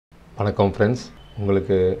வணக்கம் ஃப்ரெண்ட்ஸ்,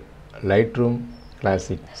 உங்களுக்கு Lightroom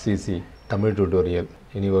classic CC Tamil tutorial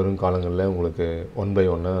இனி வரும் காலங்களில் உங்களுக்கு 1 by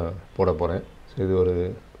 1 போட போகிறேன். ஸோ இது ஒரு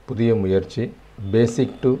புதிய முயற்சி.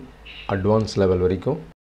 பேசிக் டு அட்வான்ஸ் லெவல் வரைக்கும்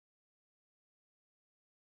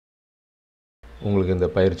உங்களுக்கு இந்த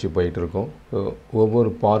பயிற்சி போயிட்டுருக்கோம். ஸோ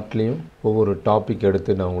ஒவ்வொரு பார்ட்லேயும் ஒவ்வொரு டாபிக்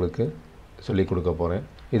எடுத்து நான் உங்களுக்கு சொல்லிக் கொடுக்க போகிறேன்.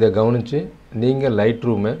 இதை கவனித்து நீங்கள்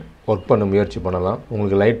லைட்ரூமை ஒர்க் பண்ண முயற்சி பண்ணலாம்.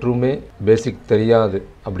 உங்களுக்கு லைட்ரூமே பேசிக் தெரியாது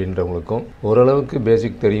அப்படின்றவங்களுக்கும் ஓரளவுக்கு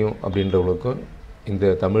பேசிக் தெரியும் அப்படின்றவங்களுக்கும்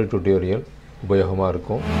இந்த தமிழ் டியூட்டோரியல் உபயோகமாக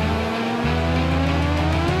இருக்கும்.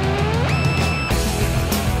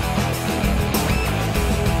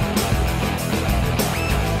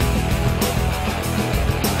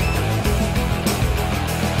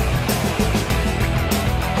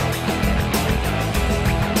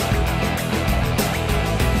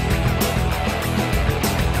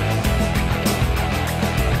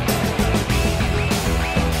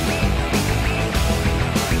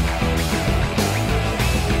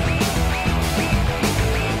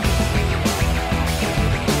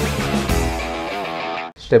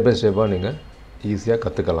 ஸ்டெப் பை ஸ்டெப்பாக நீங்கள் ஈஸியாக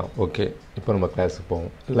கற்றுக்கலாம். ஓகே, இப்போ நம்ம கிளாஸுக்கு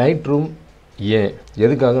போவோம். லைட்ரூம்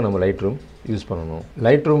எதுக்காக நம்ம லைட்ரூம் யூஸ் பண்ணணும்?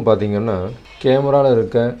 லைட்ரூம் பார்த்திங்கன்னா கேமராவில்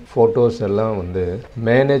இருக்க ஃபோட்டோஸ் எல்லாம்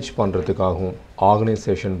மேனேஜ் பண்ணுறதுக்காகவும்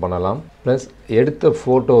ஆர்கனைசேஷன் பண்ணலாம். ப்ளஸ் எடுத்த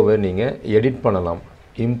ஃபோட்டோவை நீங்கள் எடிட் பண்ணலாம்,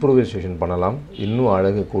 இம்ப்ரூவைசேஷன் பண்ணலாம், இன்னும்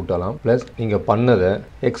அழகு கூட்டலாம். ப்ளஸ் நீங்கள் பண்ணதை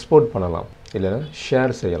எக்ஸ்போர்ட் பண்ணலாம், இல்லைன்னா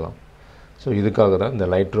ஷேர் செய்யலாம். ஸோ இதுக்காக தான் இந்த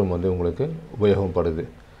லைட்ரூம் உங்களுக்கு உபயோகப்படுது.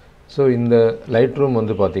 ஸோ இந்த லைட்ரூம்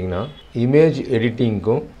பார்த்திங்கன்னா இமேஜ்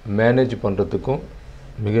எடிட்டிங்க்கும் மேனேஜ் பண்ணுறதுக்கும்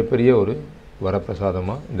மிகப்பெரிய ஒரு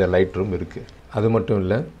வரப்பிரசாதமாக இந்த லைட்ரூம் இருக்குது. அது மட்டும்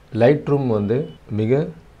இல்லை, லைட்ரூம் மிக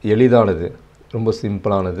எளிதானது, ரொம்ப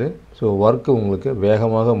சிம்பிளானது. ஸோ ஒர்க்கு உங்களுக்கு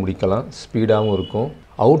வேகமாக முடிக்கலாம், ஸ்பீடாகவும் இருக்கும்,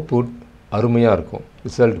 அவுட்புட் அருமையாக இருக்கும்.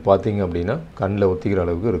 ரிசல்ட் பார்த்திங்க அப்படின்னா கண்ணில் ஒத்திக்கிற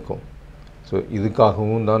அளவுக்கு இருக்கும். ஸோ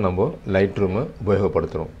இதுக்காகவும் தான் நம்ம லைட்ரூமை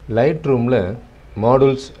உபயோகப்படுத்துகிறோம். லைட்ரூமில்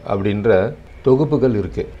மாடல்ஸ் அப்படின்ற தொகுப்புகள்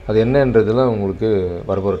இருக்குது. அது என்னன்றதுலாம் உங்களுக்கு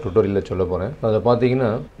வரப்போகிற டுட்டோரியலில் சொல்ல போகிறேன். அதை பார்த்தீங்கன்னா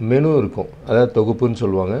மெனு இருக்கும், அதாவது தொகுப்புன்னு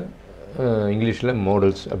சொல்லுவாங்க, இங்கிலீஷில்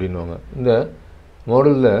மாடல்ஸ் அப்படின்வாங்க. இந்த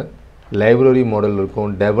மாடலில் லைப்ரரி மாடல்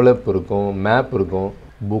இருக்கும், டெவலப் இருக்கும், மேப் இருக்கும்,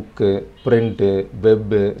 புக்கு, பிரிண்ட்டு,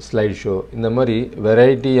 வெப்பு, ஸ்லைட் ஷோ, இந்த மாதிரி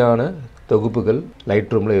வெரைட்டியான தொகுப்புகள்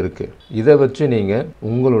லைட்ரூமில் இருக்குது. இதை வச்சு நீங்கள்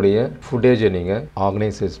உங்களுடைய ஃபுட்டேஜை நீங்கள்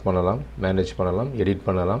ஆர்கனைசைஸ் பண்ணலாம், மேனேஜ் பண்ணலாம், எடிட்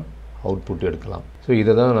பண்ணலாம், அவுட்புட் எடுக்கலாம். ஸோ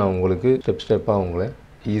இதை தான் நான் உங்களுக்கு ஸ்டெப்பாக உங்களை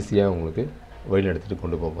ஈஸியாக உங்களுக்கு வழி எடுத்துகிட்டு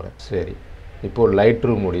கொண்டு போகிறேன். சரி, இப்போது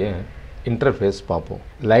லைட்ரூமுடைய இன்டர்ஃபேஸ் பார்ப்போம்.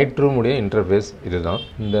 லைட்ரூமுடைய இன்டர்ஃபேஸ் இதுதான்.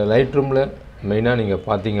 இந்த லைட்ரூமில் மெயினாக நீங்கள்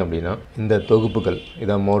பார்த்தீங்க அப்படின்னா இந்த தொகுப்புகள்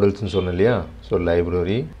இதான் மாடல்ஸ்னு சொன்னேன் இல்லையா. So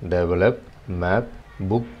library, develop, map,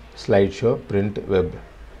 book, slide show, print, web,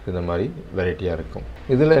 இந்த மாதிரி வெரைட்டியாக இருக்கும்.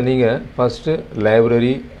 இதில் நீங்கள் ஃபஸ்ட்டு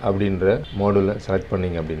லைப்ரரி அப்படின்ற மாடலை செலக்ட்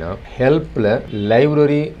பண்ணிங்க அப்படின்னா ஹெல்ப்பில்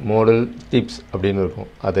லைப்ரரி மாடல் டிப்ஸ் அப்படின்னு இருக்கும்.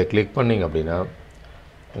 அதை கிளிக் பண்ணிங்க அப்படின்னா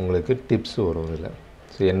உங்களுக்கு டிப்ஸ் வரும். இதில்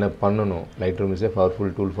ஸோ என்ன பண்ணணும், Lightroom is a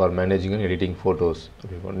powerful tool for managing and editing photos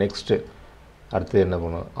அப்படிப்போம். Next அடுத்து என்ன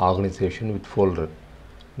பண்ணணும், organisation with folder.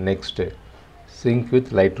 Next sink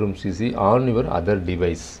with Lightroom CC on your other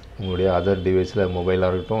device. உங்களுடைய அதர் டிவைஸில் மொபைலாக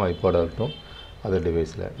இருக்கட்டும், ஐபாடாக இருக்கட்டும், அதர்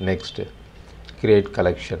டிவைஸில். Next create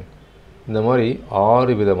collection. இந்த மாதிரி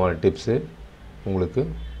 6 விதமான டிப்ஸு உங்களுக்கு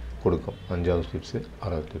கொடுக்கும். 5வது டிப்ஸு,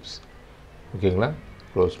 6வது டிப்ஸ். ஓகேங்களா,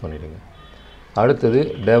 க்ளோஸ் பண்ணிவிடுங்க. அடுத்தது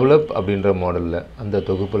டெவலப் அப்படின்ற மாடலில் அந்த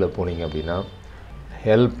தொகுப்பில் போனீங்க அப்படின்னா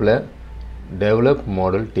ஹெல்ப்பில் டெவலப்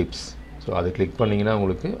மாடல் டிப்ஸ். ஸோ அதை கிளிக் பண்ணிங்கன்னா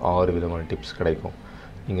உங்களுக்கு 6 விதமான டிப்ஸ் கிடைக்கும்.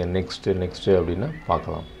 நீங்கள் நெக்ஸ்ட்டு அப்படின்னா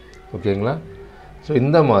பார்க்கலாம். ஓகேங்களா. ஸோ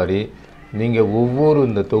இந்த மாதிரி நீங்கள் ஒவ்வொரு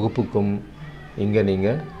இந்த தொகுப்புக்கும் இங்கே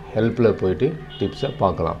நீங்கள் ஹெல்ப்பில் போயிட்டு டிப்ஸை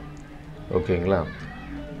பார்க்கலாம். ஓகேங்களா.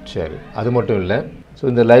 சரி, அது மட்டும் இல்லை. ஸோ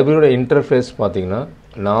இந்த லைப்ரரியோட இன்டர்ஃபேஸ் பார்த்திங்கன்னா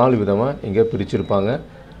 4 விதமாக இங்கே பிரிச்சுருப்பாங்க.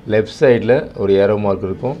 லெஃப்ட் சைடில் ஒரு ஏரோ மார்க்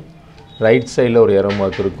இருக்கும், ரைட் சைடில் ஒரு ஏரோ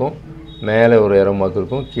மார்க் இருக்கும், மேலே ஒரு ஏரோ மார்க்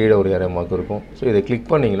இருக்கும், கீழே ஒரு ஏரோ மார்க் இருக்கும். ஸோ இதை கிளிக்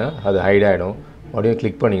பண்ணிங்கன்னா அது ஹைட் ஆகிடும். மறுபடியும்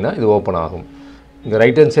கிளிக் பண்ணிங்கன்னா இது ஓப்பன் ஆகும். இங்கே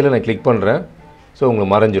ரைட் ஹேண்ட் சைடில் நான் கிளிக் பண்ணுறேன். ஸோ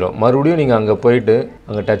உங்களுக்கு மறைஞ்சிடும். மறுபடியும் நீங்கள் அங்கே போயிட்டு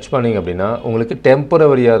அங்கே டச் பண்ணிங்க அப்படின்னா உங்களுக்கு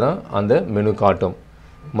டெம்பரவரியாக தான் அந்த மெனு காட்டும்.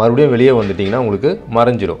 மறுபடியும் வெளியே வந்துட்டிங்கன்னா உங்களுக்கு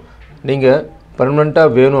மறைஞ்சிடும். நீங்கள்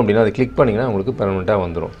பெர்மனெண்ட்டாக வேணும் அப்படின்னா அதை கிளிக் பண்ணிங்கன்னா உங்களுக்கு பெர்மனெண்ட்டாக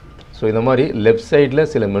வந்துடும். ஸோ இந்த மாதிரி லெஃப்ட் சைடில்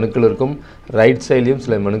சில மெனுக்கள் இருக்கும், ரைட் சைட்லேயும்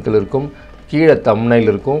சில மெனுக்கள் இருக்கும், கீழே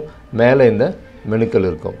தம்ப்நெயில் இருக்கும், மேலே இந்த மெனுக்கள்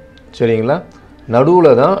இருக்கும். சரிங்களா.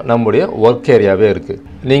 நடுவில் தான் நம்முடைய ஒர்க் ஏரியாவே இருக்குது.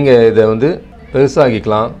 நீங்கள் இதை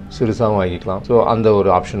பெருசாகிக்கலாம், சிறுசாகவும் ஆகிக்கலாம். ஸோ அந்த ஒரு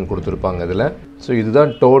ஆப்ஷன் கொடுத்துருப்பாங்க இதில். ஸோ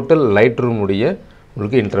இதுதான் டோட்டல் லைட்ரூமுடைய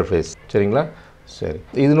உங்களுக்கு இன்டர்ஃபேஸ். சரிங்களா. சரி,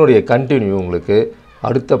 இதனுடைய கண்டினியூ உங்களுக்கு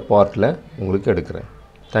அடுத்த பார்ட்டில் உங்களுக்கு எடுக்கிறேன்.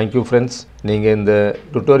 Thank you friends. நீங்கள் இந்த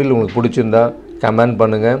டுட்டோரியல் உங்களுக்கு பிடிச்சிருந்தா கமெண்ட்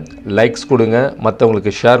பண்ணுங்கள், லைக்ஸ் கொடுங்க,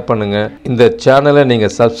 மற்றவங்களுக்கு ஷேர் பண்ணுங்கள். இந்த சேனலை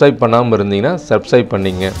நீங்கள் சப்ஸ்கிரைப் பண்ணாமல் இருந்தீங்கன்னா சப்ஸ்கிரைப்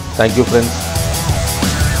பண்ணிங்க. Thank you friends.